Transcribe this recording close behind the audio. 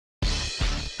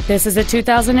This is a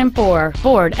 2004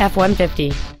 Ford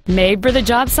F-150, made for the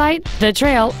job site, the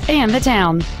trail, and the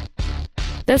town.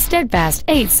 The steadfast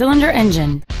 8-cylinder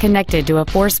engine, connected to a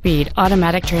 4-speed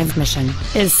automatic transmission,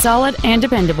 is solid and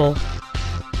dependable.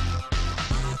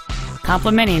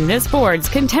 Complementing this Ford's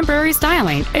contemporary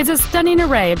styling is a stunning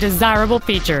array of desirable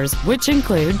features, which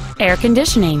include air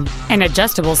conditioning, an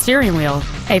adjustable steering wheel,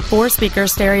 a 4-speaker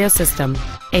stereo system,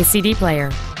 a CD player,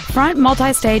 front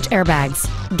multi-stage airbags,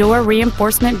 door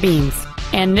reinforcement beams,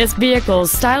 and this vehicle's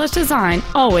stylish design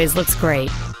always looks great.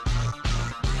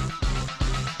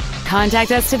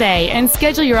 Contact us today and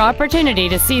schedule your opportunity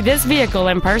to see this vehicle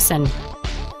in person.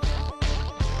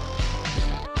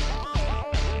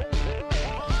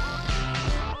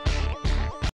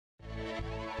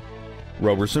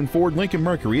 Robberson Ford Lincoln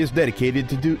Mercury is dedicated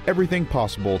to do everything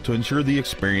possible to ensure the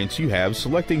experience you have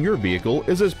selecting your vehicle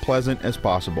is as pleasant as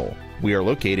possible. We are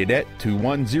located at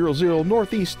 2100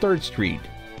 Northeast 3rd Street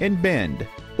in Bend,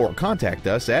 or contact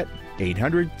us at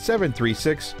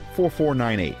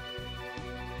 800-736-4498.